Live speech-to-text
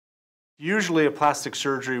Usually a plastic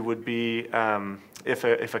surgery would be if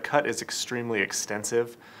a cut is extremely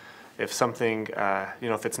extensive, if something,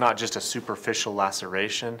 if it's not just a superficial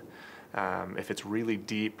laceration, if it's really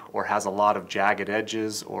deep or has a lot of jagged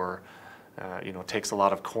edges or takes a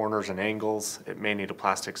lot of corners and angles, it may need a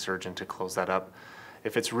plastic surgeon to close that up.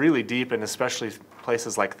 If it's really deep, and especially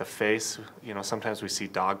places like the face, sometimes we see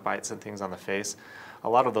dog bites and things on the face, a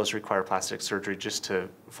lot of those require plastic surgery just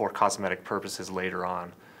for cosmetic purposes later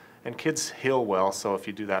on. And kids heal well, so if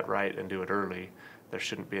you do that right and do it early, there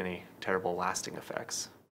shouldn't be any terrible lasting effects.